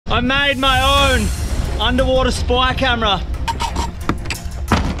I made my own underwater spy camera.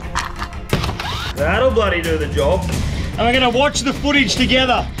 That'll bloody do the job. And we're gonna watch the footage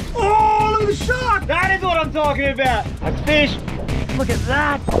together. Oh, look at the shark! That is what I'm talking about. A fish. Look at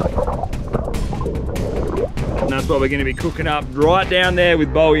that. And that's what we're gonna be cooking up right down there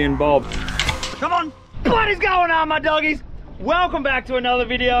with Bowie and Bob. Come on, what is going on, my doggies? Welcome back to another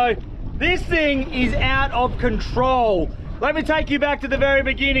video. This thing is out of control. Let me take you back to the very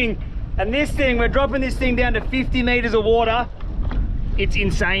beginning. And this thing, we're dropping this thing down to 50 meters of water. It's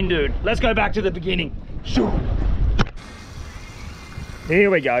insane, dude. Let's go back to the beginning. Shoo. Here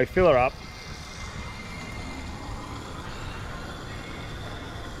we go, fill her up.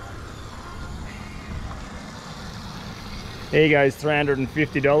 There goes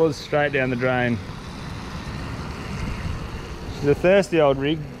 $350 straight down the drain. She's a thirsty old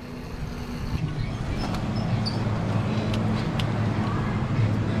rig.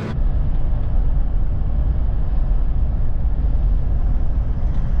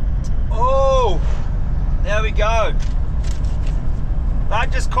 There we go. That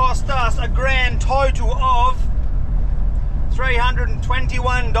just cost us a grand total of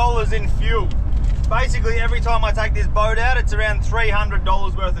 $321 in fuel. Basically, every time I take this boat out, it's around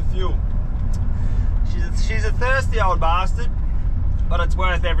 $300 worth of fuel. She's a thirsty old bastard, but it's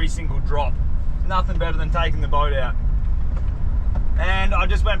worth every single drop. Nothing better than taking the boat out. And I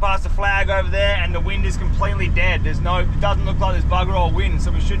just went past a flag over there and the wind is completely dead. It doesn't look like there's bugger all wind,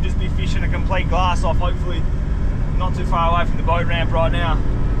 so we should just be fishing a complete glass off, hopefully not too far away from the boat ramp right now.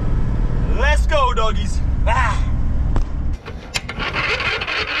 Let's go, doggies. Ah.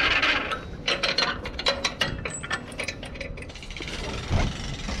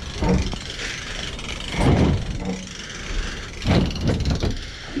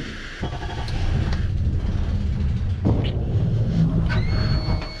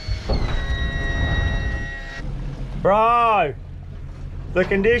 Bro, the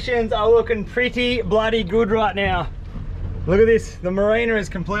conditions are looking pretty bloody good right now. Look at this, the marina is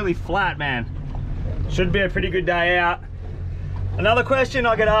completely flat, man. Should be a pretty good day out. Another question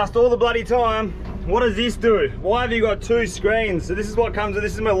I get asked all the bloody time, what does this do? Why have you got two screens? So this is what comes with,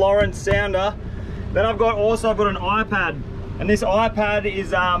 this is my Lawrence sounder. Then I've got an iPad. And this iPad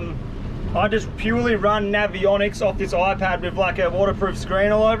is, I just purely run Navionics off this iPad with like a waterproof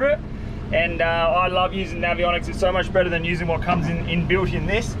screen all over it. And I love using Navionics. It's so much better than using what comes inbuilt in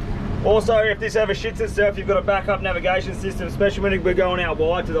this. Also, if this ever shits itself, you've got a backup navigation system, especially when we're going out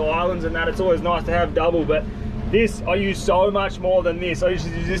wide to the islands and that. It's always nice to have double, but this I use so much more than this. I used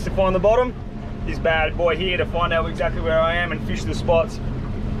to use this to find the bottom. This bad boy here to find out exactly where I am and fish the spots.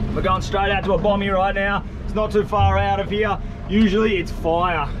 We're going straight out to a bommy right now. It's not too far out of here. Usually it's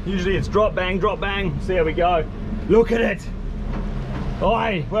fire. Usually it's drop bang, drop bang. See how we go. Look at it.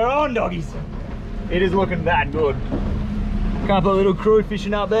 Oi, we're on, doggies. It is looking that good. Couple of little crew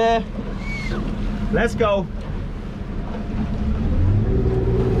fishing up there. Let's go.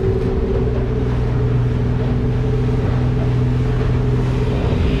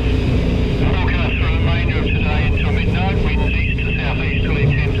 Forecast for the remainder of today until midnight. Winds east to southeasterly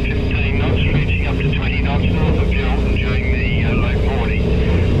 10 to 15 knots, reaching up to 20 knots north of Geraldton during the late morning.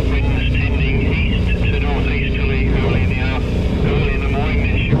 Winds tending east to northeasterly early in the morning,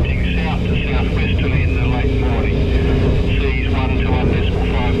 then shifting south to southwesterly in the late morning. Seas 1 to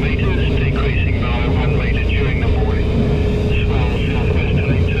 1.5 metres, decreasing below 1 metre during the morning. Swell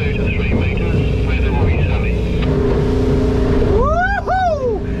southwesterly 2 to 3 metres, weather will be sunny.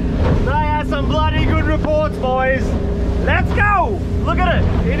 Woohoo! They are some bloody good reports, boys. Let's go! Look at it,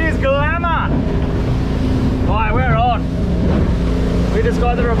 it is glamour. Alright, we're on. We just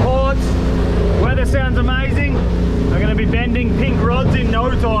got the reports. Weather sounds amazing. We're going to be bending pink rods in no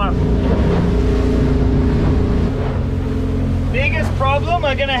time. Biggest problem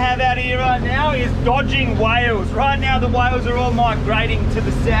we're going to have out here right now is dodging whales. Right now the whales are all migrating to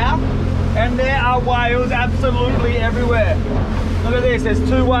the south and there are whales absolutely everywhere. Look at this, there's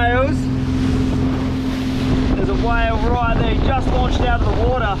two whales. There's a whale right there, he just launched out of the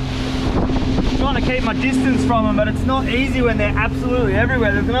water. I'm trying to keep my distance from them, but it's not easy when they're absolutely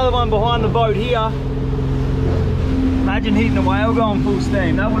everywhere. There's another one behind the boat here. Imagine hitting a whale going full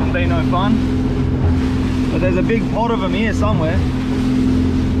steam, that wouldn't be no fun. But there's a big pot of them here somewhere.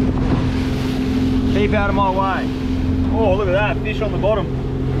 Keep out of my way. Oh, look at that, fish on the bottom.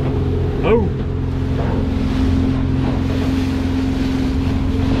 Oh.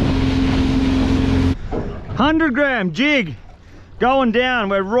 $100 jig going down.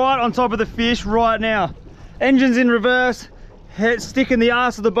 We're right on top of the fish right now. Engines in reverse, head sticking the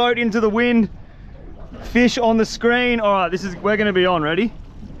ass of the boat into the wind. Fish on the screen. All right, we're gonna be on. Ready?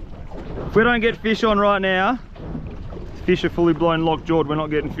 If we don't get fish on right now, fish are fully blown lock-jawed, we're not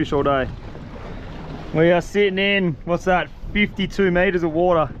getting fish all day. We are sitting in, what's that, 52 meters of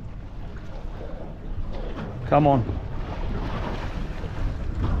water. Come on.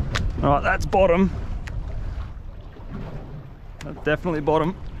 All right, that's bottom. That's definitely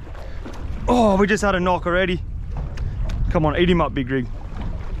bottom. Oh, we just had a knock already. Come on, eat him up, big rig.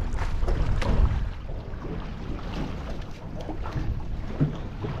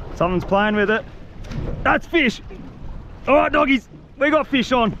 Something's playing with it. That's fish. All right, doggies, we got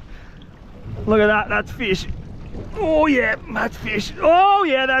fish on. Look at that, that's fish. Oh yeah, that's fish. Oh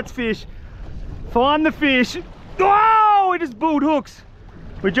yeah, that's fish. Find the fish. Oh, we just pulled hooks.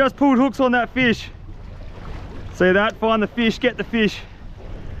 We just pulled hooks on that fish. See that? Find the fish, get the fish.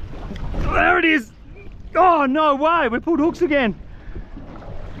 There it is. Oh, no way, we pulled hooks again.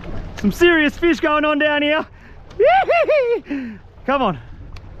 Some serious fish going on down here. Come on.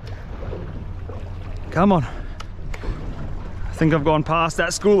 Come on. I think I've gone past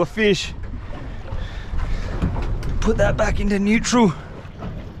that school of fish. Put that back into neutral.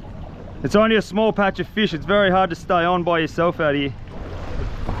 It's only a small patch of fish. It's very hard to stay on by yourself out here.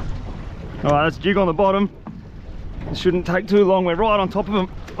 All right, let's jig on the bottom. It shouldn't take too long. We're right on top of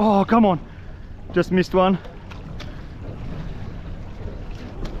them. Oh, come on. Just missed one.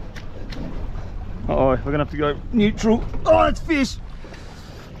 Uh-oh, we're gonna have to go neutral. Oh, that's fish.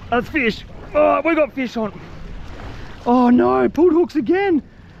 That's fish. Oh, we got fish on. Oh no, pulled hooks again.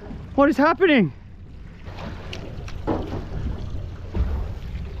 What is happening?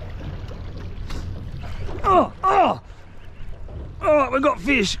 Oh, we got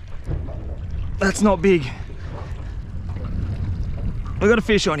fish. That's not big. We got a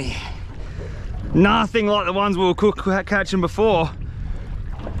fish on here. Nothing like the ones we were catching before.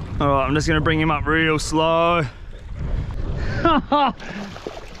 All right, I'm just gonna bring him up real slow.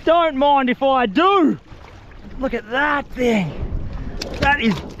 Don't mind if I do. Look at that thing. That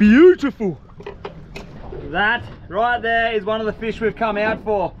is beautiful. That right there is one of the fish we've come out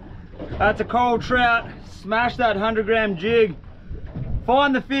for. That's a coral trout. Smash that 100-gram jig.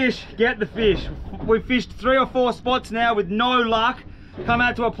 Find the fish, get the fish. We've fished 3 or 4 spots now with no luck. Come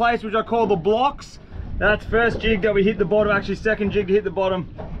out to a place which I call the blocks. That's first jig that we hit the bottom, actually second jig to hit the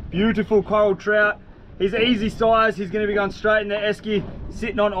bottom. Beautiful coral trout. He's easy size. He's going to be going straight in the esky,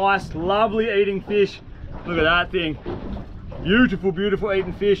 sitting on ice. Lovely eating fish. Look at that thing. Beautiful, beautiful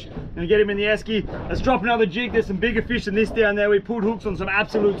eating fish. Gonna get him in the esky. Let's drop another jig. There's some bigger fish than this down there. We pulled hooks on some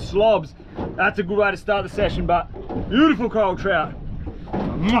absolute slobs. That's a good way to start the session, but beautiful coral trout.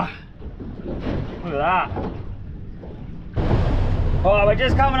 Look at that. All right, we're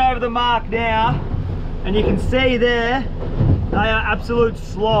just coming over the mark now, and you can see there, they are absolute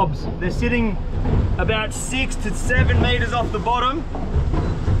slobs. They're sitting about 6 to 7 meters off the bottom.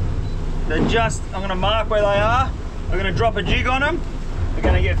 They're just, I'm gonna mark where they are. We're gonna drop a jig on them. We're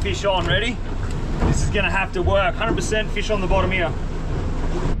gonna get fish on, ready? This is gonna have to work. 100% fish on the bottom here.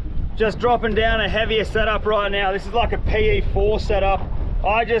 Just dropping down a heavier setup right now. This is like a PE4 setup.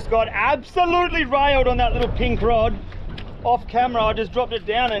 I just got absolutely railed on that little pink rod. Off camera, I just dropped it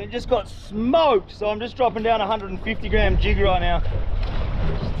down and it just got smoked. So I'm just dropping down a 150-gram jig right now.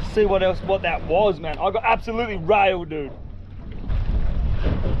 Just to see what that was, man. I got absolutely railed, dude.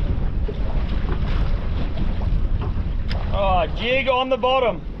 Oh, jig on the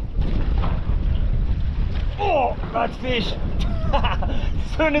bottom. Oh, that's fish.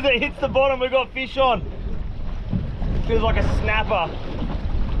 As soon as it hits the bottom, we got fish on. Feels like a snapper.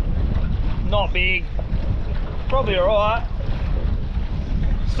 Not big. Probably alright.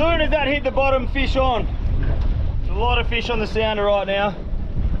 As soon as that hit the bottom, fish on. There's a lot of fish on the sounder right now.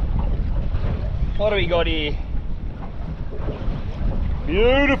 What do we got here?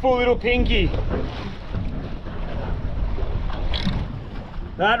 Beautiful little pinky.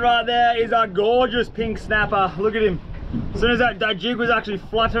 That right there is a gorgeous pink snapper. Look at him. As soon as that jig was actually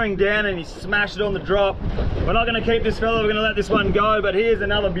fluttering down and he smashed it on the drop. We're not going to keep this fella, we're going to let this one go, but here's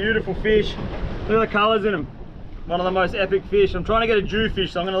another beautiful fish. Look at the colours in him. One of the most epic fish. I'm trying to get a jewfish,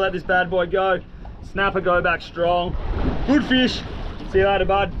 so I'm going to let this bad boy go. Snapper go back strong. Good fish. See you later,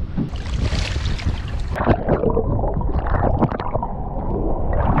 bud.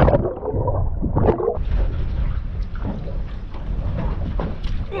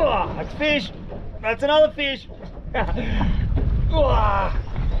 Oh, that's fish. That's another fish. Oh,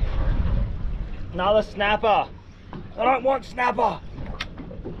 another snapper. I don't want snapper.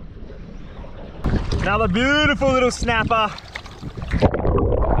 Another beautiful little snapper.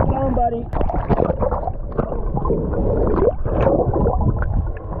 Come on, buddy.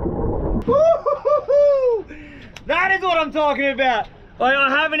 Woo-hoo-hoo-hoo. That is what I'm talking about. Like,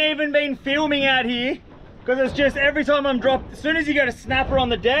 I haven't even been filming out here because it's just every time I'm dropped, as soon as you get a snapper on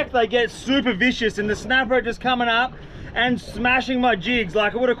the deck, they get super vicious, and the snapper are just coming up and smashing my jigs.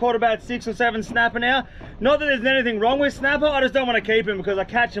 Like, I would have caught about 6 or 7 snapper now. Not that there's anything wrong with snapper, I just don't want to keep him because I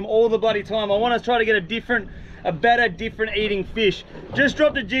catch them all the bloody time. I want to try to get a better different eating fish. Just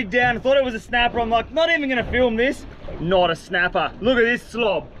dropped a jig down, thought it was a snapper. I'm like, not even gonna film this. Not a snapper. Look at this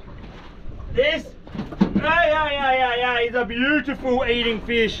slob. This, he's a beautiful eating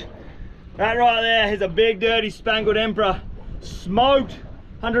fish. That right there is a big dirty spangled emperor. Smoked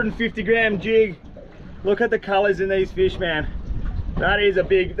 150 gram jig. Look at the colors in these fish, man. That's a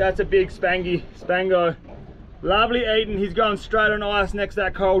big spango. Lovely eating. He's going straight on ice next to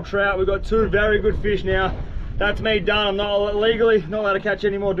that coral trout. We've got 2 very good fish now. That's me done. I'm not legally not allowed to catch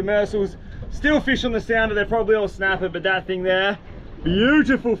any more demersals. Still fish on the sounder. They're probably all snapper, but that thing there,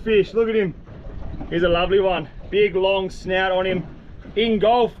 beautiful fish. Look at him. He's a lovely one. Big long snout on him.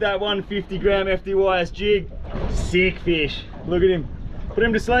 Engulfed that 150 gram FDYS jig. Sick fish. Look at him. Put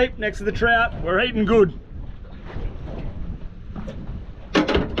him to sleep next to the trout. We're eating good.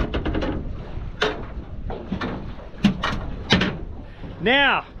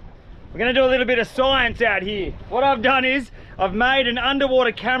 Now, we're gonna do a little bit of science out here. What I've done is, I've made an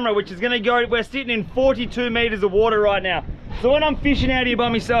underwater camera which is gonna go, we're sitting in 42 meters of water right now. So when I'm fishing out here by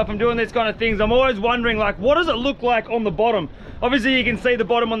myself, I'm doing this kind of things, I'm always wondering, like, what does it look like on the bottom? Obviously you can see the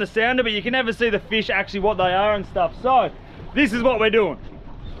bottom on the sounder, but you can never see the fish actually what they are and stuff. So, this is what we're doing.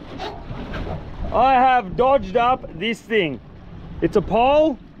 I have dodged up this thing. It's a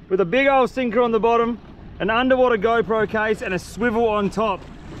pole with a big old sinker on the bottom, an underwater GoPro case, and a swivel on top.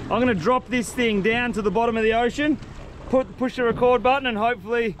 I'm gonna drop this thing down to the bottom of the ocean, push the record button, and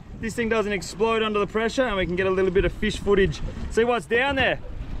hopefully this thing doesn't explode under the pressure and we can get a little bit of fish footage, see what's down there.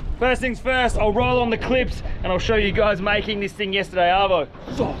 First things first, I'll roll on the clips and I'll show you guys making this thing yesterday, Arvo.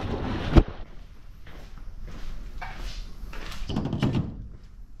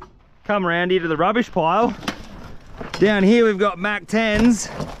 Come around here to the rubbish pile. Down here we've got Mac 10's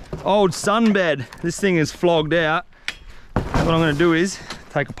old sunbed. This thing is flogged out. What I'm gonna do is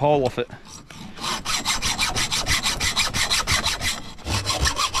take a pole off it.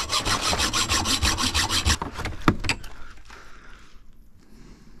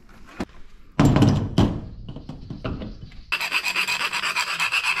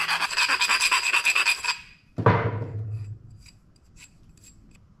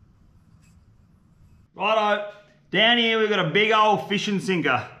 Righto, down here we've got a big old fishing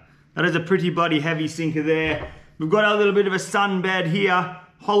sinker. That is a pretty bloody heavy sinker there. We've got a little bit of a sunbed here,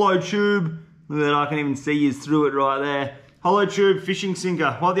 hollow tube. Look at that, I can even see you through it right there. Hollow tube fishing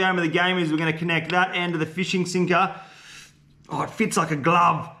sinker. What the aim of the game is, we're gonna connect that end of the fishing sinker. Oh, it fits like a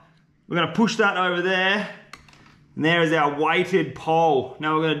glove. We're gonna push that over there. And there is our weighted pole.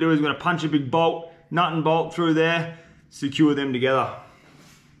 Now what we're gonna do is we're gonna punch a big bolt, nut and bolt through there, secure them together.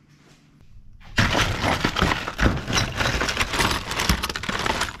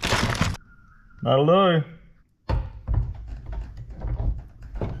 That'll do.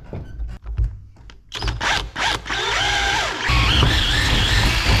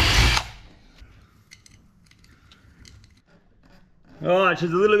 Alright,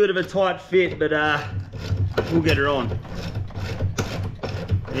 she's a little bit of a tight fit, but we'll get her on.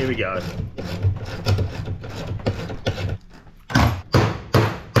 Here we go.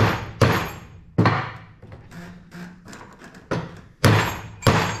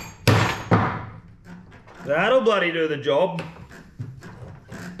 That'll bloody do the job.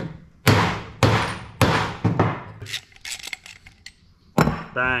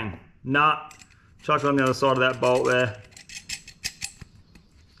 Bang. Nut. Chuck it on the other side of that bolt there.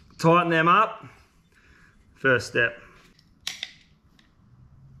 Tighten them up. First step.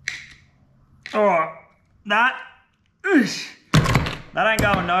 Alright. That ain't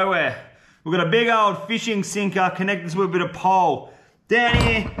going nowhere. We've got a big old fishing sinker connected to a bit of pole. Down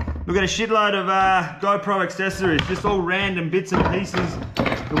here, we've got a shitload of GoPro accessories, just all random bits and pieces.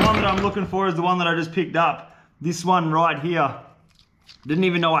 The one that I'm looking for is the one that I just picked up. This one right here. Didn't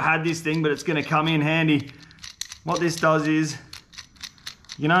even know I had this thing, but it's gonna come in handy. What this does is,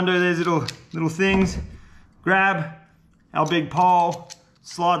 you can undo these little things, grab our big pole,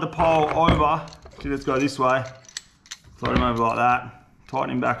 slide the pole over. See, let's go this way. Slide him over like that,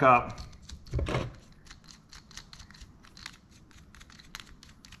 tighten him back up.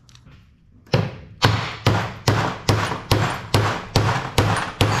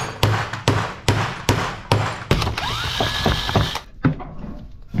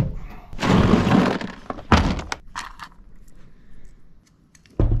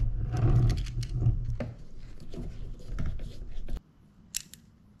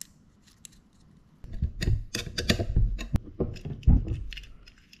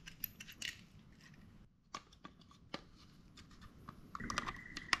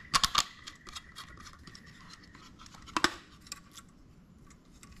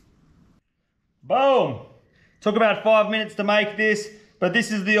 Boom. Took about 5 minutes to make this, but this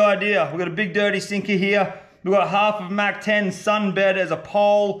is the idea. We've got a big dirty sinker here. We've got half of Mach 10 sunbed as a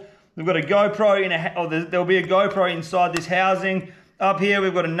pole. We've got a GoPro in there'll be a GoPro inside this housing. Up here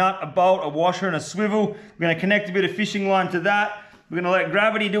we've got a nut, a bolt, a washer and a swivel. We're going to connect a bit of fishing line to that. We're going to let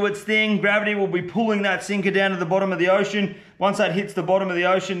gravity do its thing. Gravity will be pulling that sinker down to the bottom of the ocean. Once that hits the bottom of the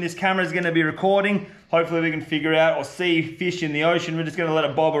ocean, this camera is going to be recording. Hopefully we can figure out or see fish in the ocean. We're just going to let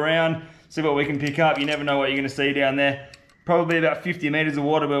it bob around, see what we can pick up. You never know what you're going to see down there. Probably about 50 meters of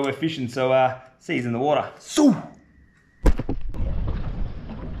water where we're fishing, so seas in the water. So.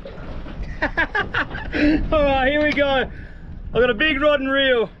 All right, here we go. I've got a big rod and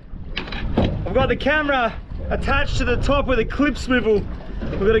reel. I've got the camera attached to the top with a clip swivel.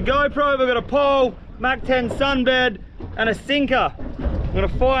 We've got a GoPro, we've got a pole, Mach 10 sunbed, and a sinker. I'm gonna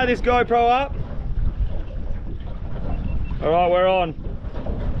fire this GoPro up. All right, we're on.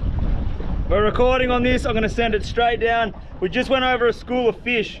 We're recording on this. I'm gonna send it straight down. We just went over a school of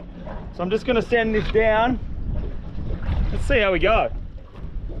fish, so I'm just gonna send this down. Let's see how we go.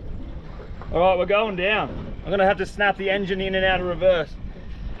 All right, we're going down. I'm gonna have to snap the engine in and out of reverse.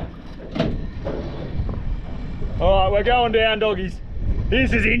 All right, we're going down, doggies.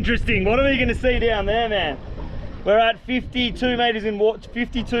 This is interesting. What are we gonna see down there, man? We're at 52 meters in water,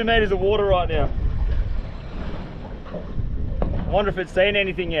 52 meters of water right now. I wonder if it's seen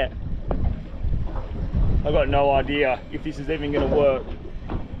anything yet. I've got no idea if this is even gonna work.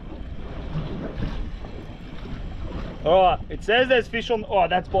 All right, it says there's fish on, oh,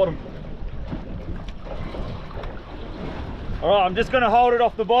 that's bottom. All right, I'm just gonna hold it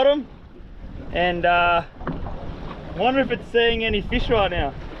off the bottom and wonder if it's seeing any fish right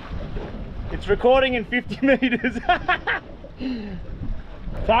now. It's recording in 50 meters.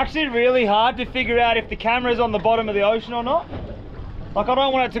 It's actually really hard to figure out if the camera's on the bottom of the ocean or not. Like, I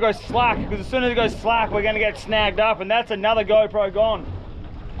don't want it to go slack, because as soon as it goes slack, we're gonna get snagged up, and that's another GoPro gone.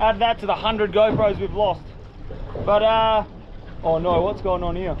 Add that to the 100 GoPros we've lost. But, oh no, what's going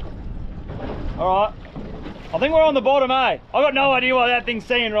on here? All right. I think we're on the bottom, eh? I've got no idea what that thing's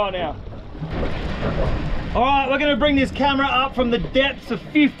seeing right now. All right, we're gonna bring this camera up from the depths of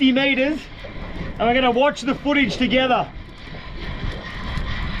 50 meters and we're gonna watch the footage together.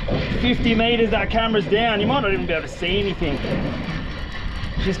 50 meters, that camera's down. You might not even be able to see anything.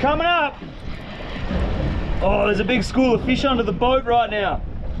 She's coming up. Oh, there's a big school of fish under the boat right now.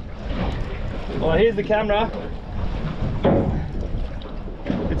 Oh, here's the camera.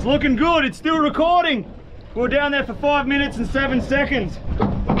 It's looking good, it's still recording. We're down there for 5 minutes and 7 seconds.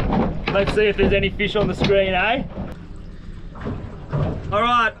 Let's see if there's any fish on the screen, eh? All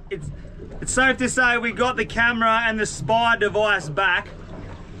right, it's safe to say we got the camera and the spy device back.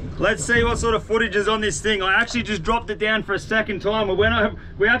 Let's see what sort of footage is on this thing. I actually just dropped it down for a second time.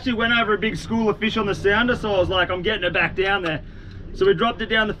 We actually went over a big school of fish on the sounder, so I was like, I'm getting it back down there. So we dropped it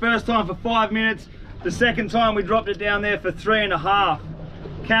down the first time for 5 minutes. The second time we dropped it down there for 3.5.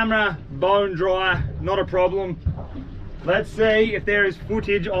 Camera bone dry, not a problem. Let's see if there is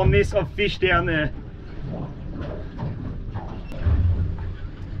footage on this of fish down there.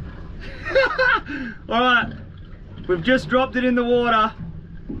 All right, we've just dropped it in the water.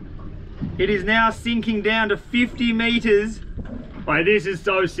 It is now sinking down to 50 meters. Wait, this is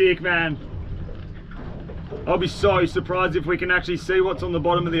so sick, man. I'll be so surprised if we can actually see what's on the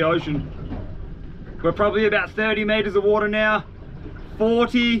bottom of the ocean. We're probably about 30 meters of water now.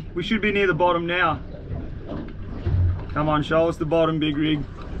 40, we should be near the bottom now. Come on, show us the bottom, big rig.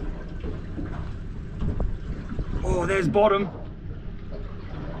 Oh, there's bottom.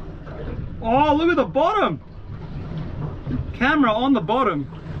 Oh, look at the bottom. Camera on the bottom.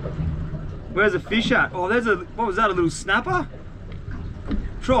 Where's the fish at? Oh, there's a, what was that, a little snapper?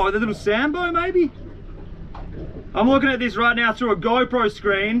 Try the little sambo, maybe? I'm looking at this right now through a GoPro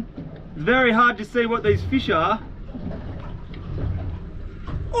screen. It's very hard to see what these fish are.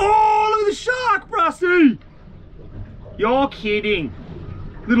 Oh, look at the shark, Brussy! You're kidding.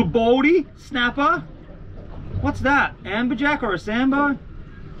 Little baldy, snapper. What's that? Amberjack or a sambo?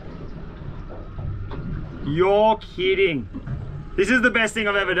 You're kidding. This is the best thing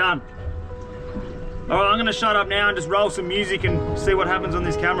I've ever done. All right, I'm gonna shut up now and just roll some music and see what happens on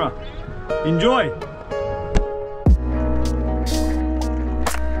this camera. Enjoy.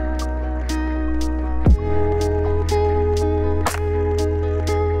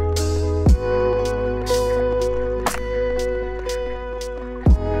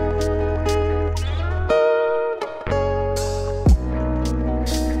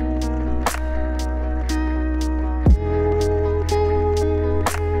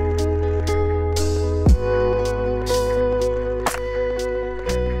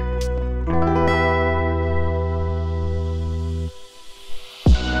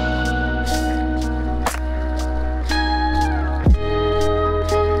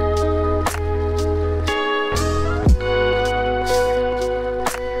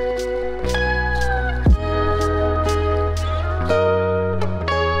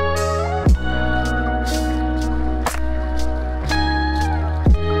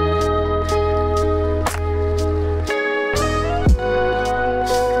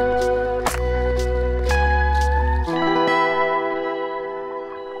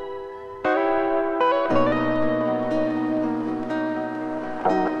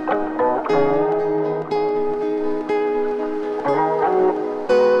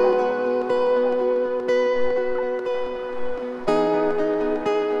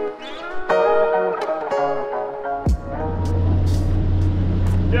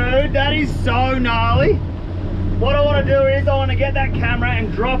 want to do is I want to get that camera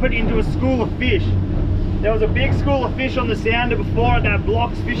and drop it into a school of fish. There was a big school of fish on the sounder before at that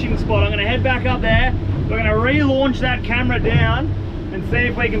Blocks fishing spot. I'm going to head back up there. We're going to relaunch that camera down and see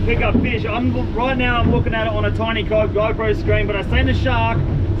if we can pick up fish. Right now I'm looking at it on a tiny GoPro screen, but I've seen a shark,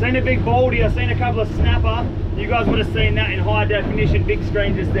 seen a big baldy, I've seen a couple of snapper. You guys would have seen that in high definition, big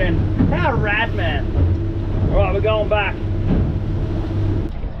screen just then. How rad, man. All right, we're going back.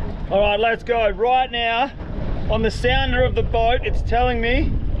 All right, let's go. Right now, on the sounder of the boat, it's telling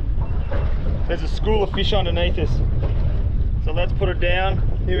me there's a school of fish underneath us. So let's put it down.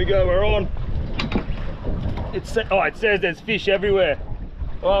 Here we go, we're on. It says there's fish everywhere.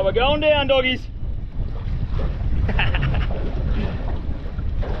 All right, we're going down, doggies.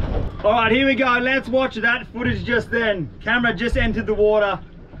 All right, here we go. Let's watch that footage just then. Camera just entered the water.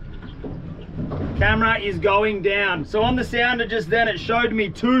 Camera is going down. So on the sounder just then, it showed me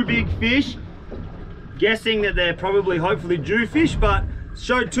 2 big fish. Guessing that they're probably, hopefully, jewfish, but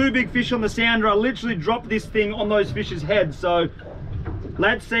showed 2 big fish on the sounder. I literally dropped this thing on those fish's heads. So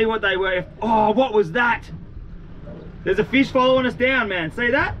let's see what they were. Oh, what was that? There's a fish following us down, man.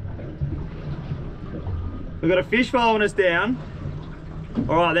 See that? We've got a fish following us down.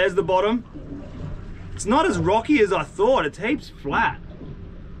 All right, there's the bottom. It's not as rocky as I thought. It's heaps flat.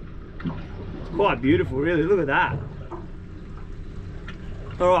 It's quite beautiful, really. Look at that.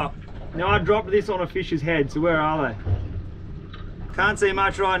 All right, now I dropped this on a fish's head. So where are they? Can't see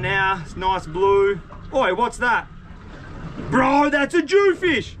much right now. It's nice blue. Oi, what's that? Bro, that's a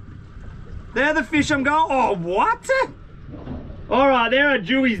jewfish. They're the fish I'm going. Oh, what? All right, there are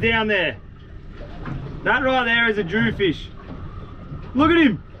jewies down there. That right there is a jewfish. Look at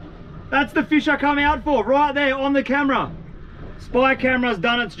him. That's the fish I come out for, right there on the camera. Spy camera's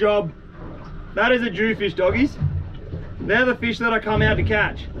done its job. That is a jewfish, doggies. They're the fish that I come out to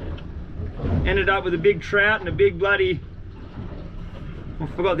catch. Ended up with a big trout and a big bloody... I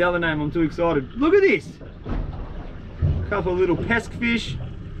forgot the other name, I'm too excited. Look at this. A couple of little pesk fish.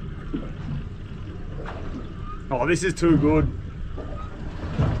 Oh, this is too good.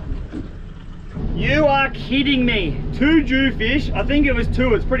 You are kidding me. 2 jewfish. I think it was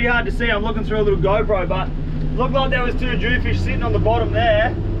 2. It's pretty hard to see. I'm looking through a little GoPro, but it looked like there was 2 jewfish sitting on the bottom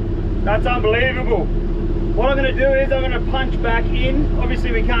there. That's unbelievable. What I'm going to do is I'm going to punch back in.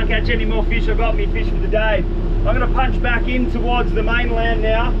 Obviously we can't catch any more fish. I've got me fish for the day. I'm going to punch back in towards the mainland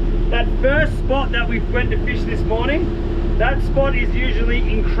now. That first spot that we went to fish this morning, that spot is usually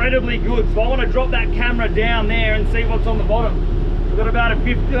incredibly good. So I want to drop that camera down there and see what's on the bottom. We've got about a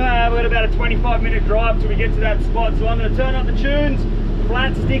 25-minute drive till we get to that spot. So I'm going to turn up the tunes,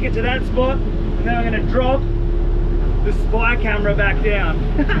 flat stick it to that spot, and then I'm going to drop the spy camera back down.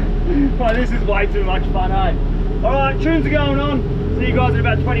 Oh, this is way too much fun, eh? All right, tunes are going on. See you guys in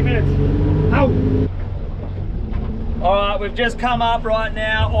about 20 minutes. Ow! All right, we've just come up right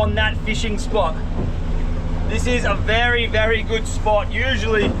now on that fishing spot. This is a very, very good spot.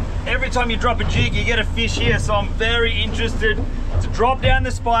 Usually, every time you drop a jig, you get a fish here. So I'm very interested to drop down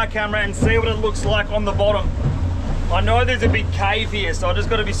the spy camera and see what it looks like on the bottom. I know there's a big cave here, so I just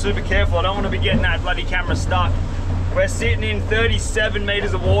got to be super careful. I don't want to be getting that bloody camera stuck. We're sitting in 37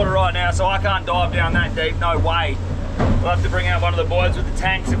 meters of water right now, so I can't dive down that deep, no way. We'll have to bring out one of the boys with the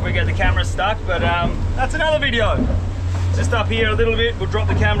tanks if we get the camera stuck, but that's another video. Just up here a little bit, we'll drop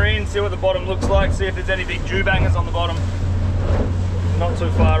the camera in, see what the bottom looks like, see if there's any big jew bangers on the bottom. Not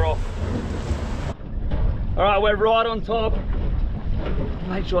too far off. All right, we're right on top.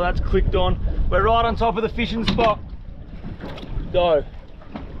 Make sure that's clicked on. We're right on top of the fishing spot. Go.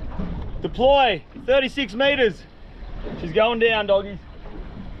 Deploy, 36 meters. She's going down, doggies.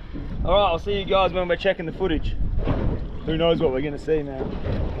 All right, I'll see you guys when we're checking the footage. Who knows what we're gonna see now.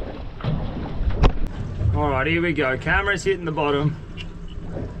 All right, here we go. Camera's hitting the bottom.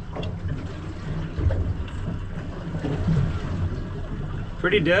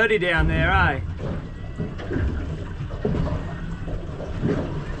 Pretty dirty down there, eh?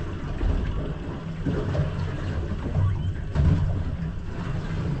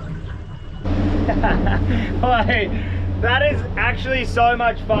 Hey, that is actually so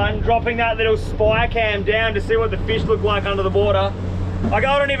much fun, dropping that little spy cam down to see what the fish look like under the water. Like,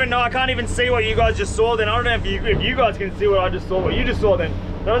 I don't even know, I can't even see what you guys just saw then. I don't know if you guys can see what I just saw, what you just saw then.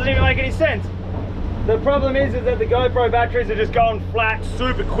 That doesn't even make any sense. The problem is that the GoPro batteries are just going flat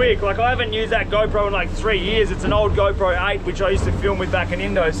super quick. Like, I haven't used that GoPro in like 3 years. It's an old GoPro 8, which I used to film with back in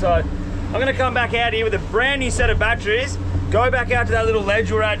Indo. So I'm gonna come back out here with a brand new set of batteries, go back out to that little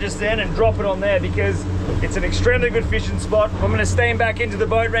ledge we're at just then and drop it on there because it's an extremely good fishing spot. I'm gonna steam back into the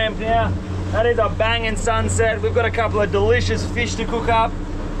boat ramp now. That is a banging sunset. We've got a couple of delicious fish to cook up.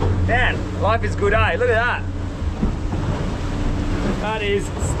 Man, life is good, eh? Look at that. That is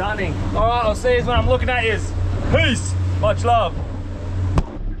stunning. All right, I'll see you when I'm looking at you. Peace. Much love.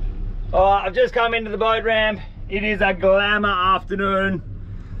 All right, I've just come into the boat ramp. It is a glamour afternoon.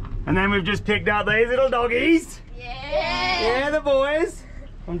 And then we've just picked up these little doggies. Yeah. Yeah, the boys.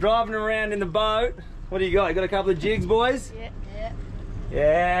 I'm driving around in the boat. What do you got? You got a couple of jigs, boys? Yeah. Yeah.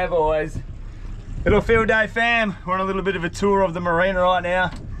 Yeah, boys. Little field day fam. We're on a little bit of a tour of the marina right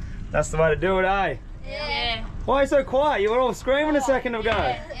now. That's the way to do it, eh? Yeah. Why are you so quiet? You were all screaming a second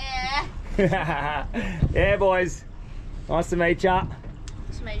ago. Yeah. Yeah, boys. Nice to meet ya.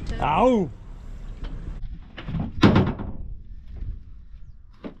 It's me too. Oh.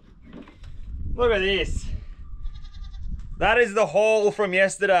 Look at this. That is the haul from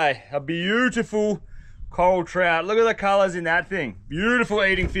yesterday. A beautiful coral trout. Look at the colours in that thing. Beautiful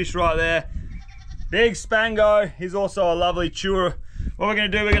eating fish right there. Big Spango. He's also a lovely chewer. What we're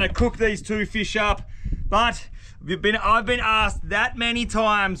going to do, we're going to cook these two fish up. But I've been asked that many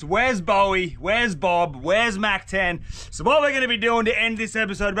times, where's Bowie, where's Bob, where's Mac 10? So what we're going to be doing to end this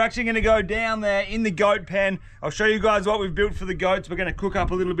episode, we're actually going to go down there in the goat pen. I'll show you guys what we've built for the goats. We're going to cook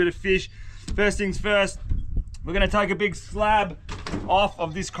up a little bit of fish. First things first, we're going to take a big slab off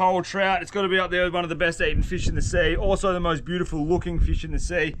of this coral trout. It's got to be up there with one of the best eaten fish in the sea. Also the most beautiful looking fish in the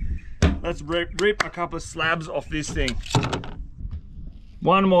sea. Let's rip a couple of slabs off this thing.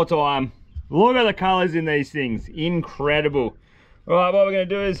 One more time. Look at the colours in these things. Incredible. All right, what we're going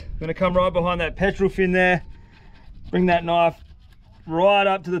to do is we're going to come right behind that petrel fin there. Bring that knife right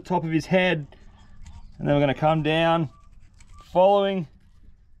up to the top of his head. And then we're going to come down, following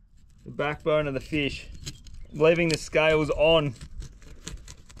the backbone of the fish, leaving the scales on.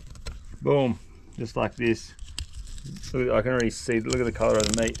 Boom. Just like this. So I can already see, look at the colour of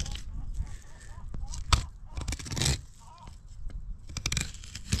the meat.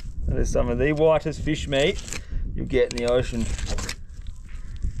 That is some of the whitest fish meat you'll get in the ocean.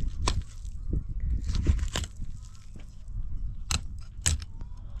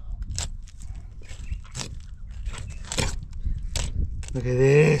 Look at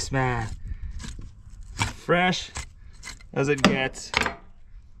this, man. Fresh as it gets.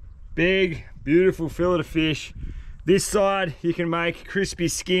 Big, beautiful fillet of fish. This side you can make crispy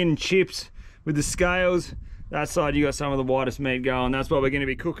skin chips with the scales. That side you got some of the whitest meat going. That's what we're going to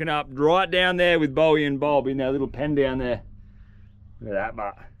be cooking up right down there with Bowie and Bob in their little pen down there. Look at that,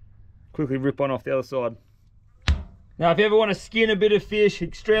 but quickly rip one off the other side. Now if you ever want to skin a bit of fish,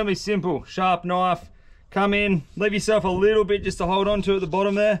 extremely simple. Sharp knife, come in, leave yourself a little bit just to hold on to at the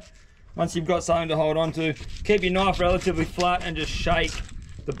bottom there. Once you've got something to hold on to, keep your knife relatively flat and just shake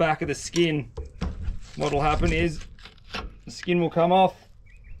the back of the skin. What will happen is the skin will come off.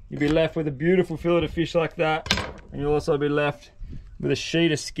 You'll be left with a beautiful fillet of fish like that, and you'll also be left with a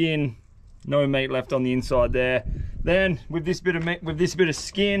sheet of skin, no meat left on the inside there. Then with this bit of meat, with this bit of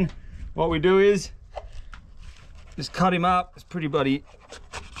skin, what we do is just cut him up. It's pretty bloody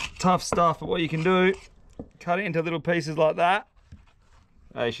tough stuff, but what you can do, cut it into little pieces like that.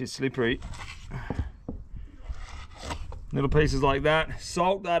 Oh, she's slippery. Little pieces like that.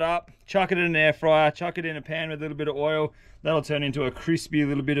 Salt that up, chuck it in an air fryer, chuck it in a pan with a little bit of oil. That'll turn into a crispy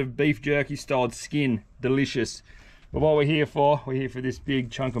little bit of beef jerky styled skin. Delicious. But what we're here for this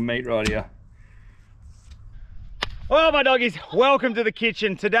big chunk of meat right here. Well, my doggies, welcome to the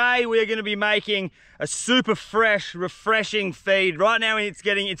kitchen. Today we are going to be making a super fresh, refreshing feed. Right now it's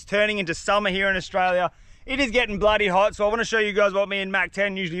turning into summer here in Australia. It is getting bloody hot, so I want to show you guys what me and Mac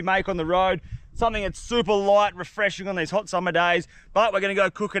 10 usually make on the road. Something that's super light, refreshing on these hot summer days. But we're going to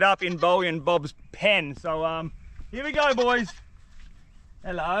go cook it up in Bowie and Bob's pen. So here we go, boys.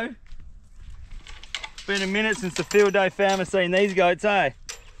 Hello. It's been a minute since the field day fam has seen these goats, eh?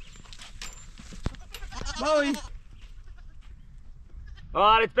 Bowie.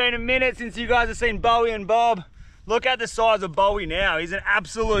 Alright, it's been a minute since you guys have seen Bowie and Bob. Look at the size of Bowie now. He's an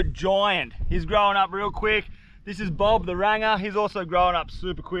absolute giant. He's growing up real quick. This is Bob the Ranger. He's also growing up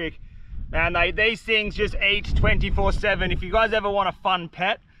super quick. And these things just eat 24/7. If you guys ever want a fun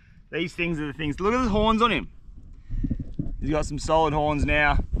pet, these things are the things. Look at the horns on him. He's got some solid horns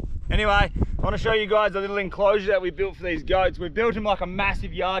now. Anyway, I want to show you guys a little enclosure that we built for these goats. We built them like a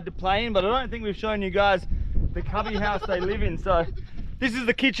massive yard to play in, but I don't think we've shown you guys the cubby house they live in. So this is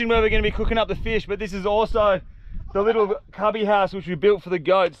the kitchen where we're going to be cooking up the fish, but this is also the little cubby house which we built for the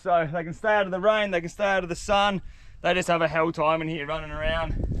goats, so they can stay out of the rain, they can stay out of the sun. They just have a hell time in here running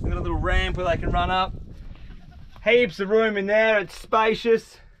around. We've got a little ramp where they can run up. Heaps of room in there, it's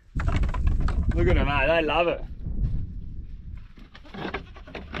spacious. Look at them, mate, they love it.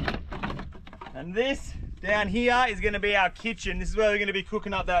 And this down here is going to be our kitchen. This is where we're going to be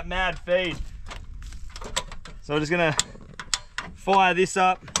cooking up that mad feed. So we're just going to fire this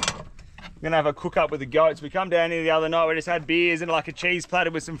up. We're gonna have a cook up with the goats. We come down here the other night, we just had beers and like a cheese platter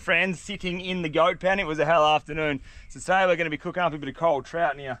with some friends sitting in the goat pen. It was a hell afternoon. So today we're gonna be cooking up a bit of coral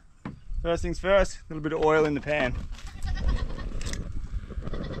trout in here. First things first, a little bit of oil in the pan.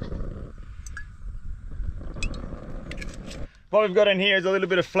 What we've got in here is a little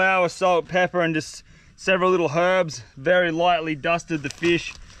bit of flour, salt, pepper, and just several little herbs. Very lightly dusted the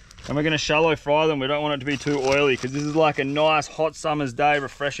fish. And we're gonna shallow fry them. We don't want it to be too oily because this is like a nice hot summer's day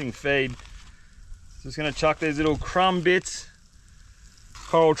refreshing feed. Just gonna chuck these little crumb bits,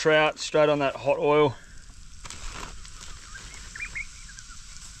 coral trout, straight on that hot oil.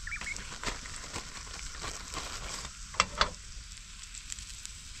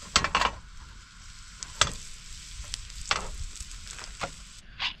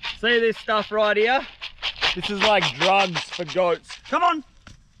 See this stuff right here? This is like drugs for goats. Come on!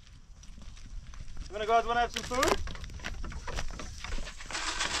 You guys wanna have some food?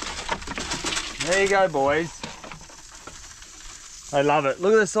 There you go, boys. I love it.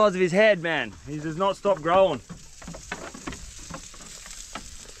 Look at the size of his head, man. He does not stop growing.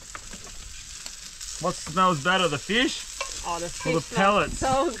 What smells better, the fish? Oh, the fish or the pellets?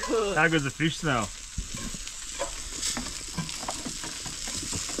 So good. How good's the fish smell?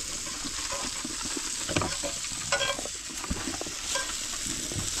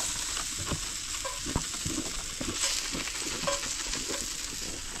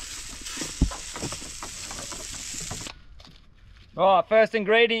 Alright, first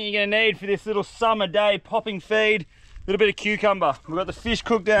ingredient you're going to need for this little summer day popping feed, a little bit of cucumber. We've got the fish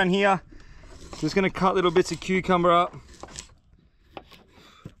cooked down here. Just going to cut little bits of cucumber up.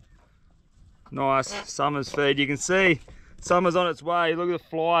 Nice, summer's feed. You can see summer's on its way. Look at the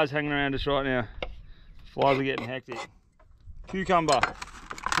flies hanging around us right now. Flies are getting hectic. Cucumber.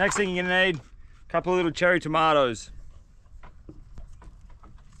 Next thing you're going to need, a couple of little cherry tomatoes.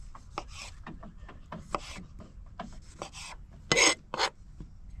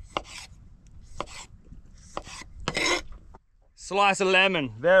 Slice of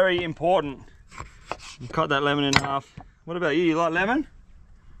lemon, very important. Cut that lemon in half. What about you? You like lemon?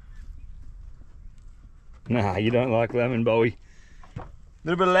 Nah, you don't like lemon, Bowie. A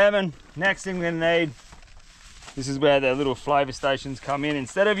little bit of lemon. Next thing we're gonna need, this is where the little flavor stations come in.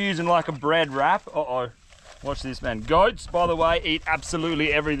 Instead of using like a bread wrap, watch this, man. Goats, by the way, eat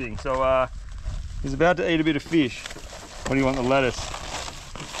absolutely everything. So he's about to eat a bit of fish. What do you want, the lettuce?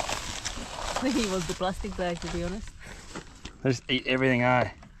 I think he wants the plastic bag, to be honest. They just eat everything,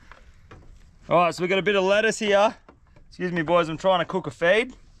 eh? Alright, so we've got a bit of lettuce here. Excuse me, boys, I'm trying to cook a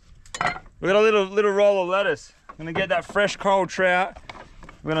feed. We've got a little roll of lettuce. I'm gonna get that fresh coral trout.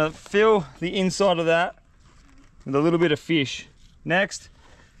 We're gonna fill the inside of that with a little bit of fish. Next,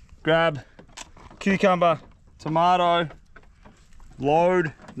 grab cucumber, tomato,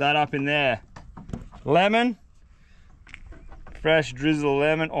 load that up in there. Lemon, fresh drizzle of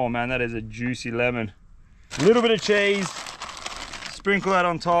lemon. Oh man, that is a juicy lemon. A little bit of cheese. Sprinkle that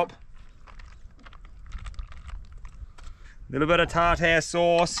on top. A little bit of tartare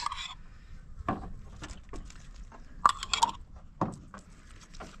sauce.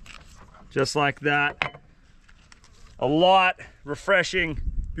 Just like that. A light, refreshing,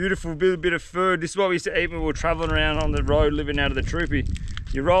 beautiful bit of food. This is what we used to eat when we were traveling around on the road living out of the troopy.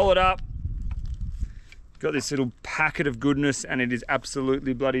 You roll it up. Got this little packet of goodness and it is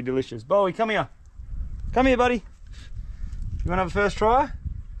absolutely bloody delicious. Bowie, come here. Come here, buddy. You want to have a first try?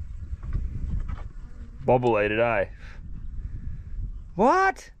 Bobble ate it, eh?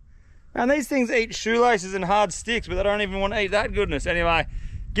 What? Man, these things eat shoelaces and hard sticks, but they don't even want to eat that goodness. Anyway,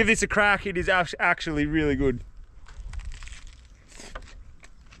 give this a crack. It is actually really good.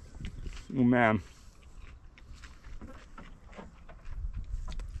 Oh, man.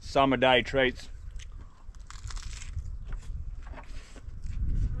 Summer day treats.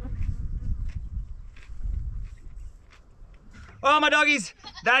 Oh, my doggies,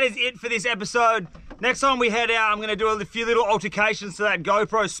 that is it for this episode. Next time we head out, I'm gonna do a few little altercations to that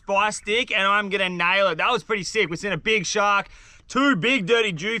GoPro spy stick and I'm gonna nail it. That was pretty sick. We've seen a big shark, two big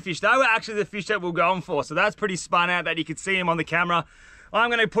dirty jewfish. They were actually the fish that we were going for. So that's pretty spun out that you could see them on the camera.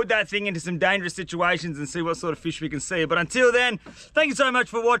 I'm gonna put that thing into some dangerous situations and see what sort of fish we can see. But until then, thank you so much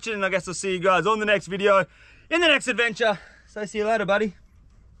for watching and I guess I'll see you guys on the next video, in the next adventure. So see you later, buddy.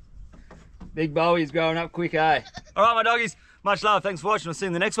 Big Bowie's growing up quick, eh? All right, my doggies. Much love, thanks for watching, I'll see you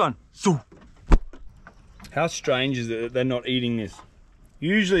in the next one. How strange is it that they're not eating this?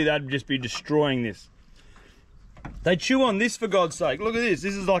 Usually they'd just be destroying this. They chew on this, for God's sake. Look at this,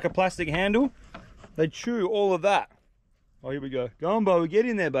 this is like a plastic handle. They chew all of that. Oh, here we go. Go on, Bo, get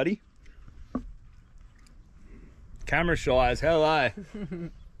in there, buddy. Camera shy as hell, eh?